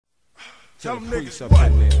Tell them niggas up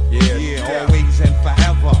in there. Yeah, always and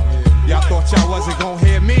forever. Y'all thought y'all wasn't gonna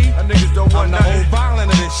hear me? That niggas don't want I'm the whole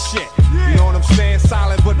violent of this shit. You know what I'm saying?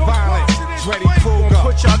 Silent but violent. Ready Kruger.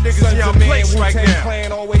 Put y'all niggas in your place right Wu-Tang now.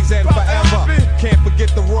 Clan, always and forever. Can't forget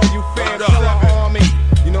the Royal Fam, Killah Army.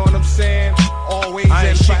 You know what I'm saying? Always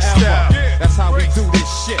and forever. That's how we do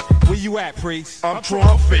this shit. Where you at, Priest? I'm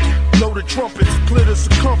triumphant, blow the trumpets, clear the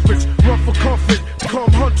circumference, run for comfort, come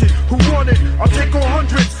hunted. Who want it? I'll take on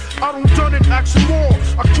hundreds. I don't done it, ask some more.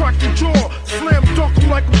 I crack the jaw, slam dunk 'em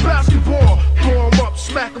like a basketball. Blow 'em up,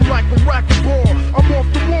 smack 'em like a racquetball. I'm off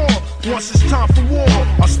the wall, once it's time for war.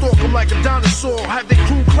 I stalk 'em like a dinosaur, have they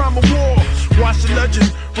crew climb a wall. Watch the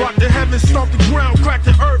legend, rock the heavens, stomp the ground, crack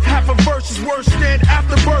the earth. Half a verse is worse than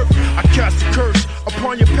after birth. I cast a curse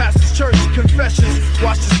upon your pastor's church. Confessions,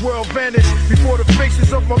 watch this world vanish before the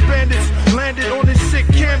faces of my bandits landed on this sick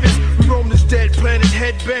canvas. We roam this dead planet,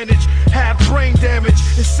 head bandage, half brain damage.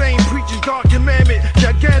 Insane preaching God commandment,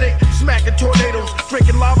 gigantic.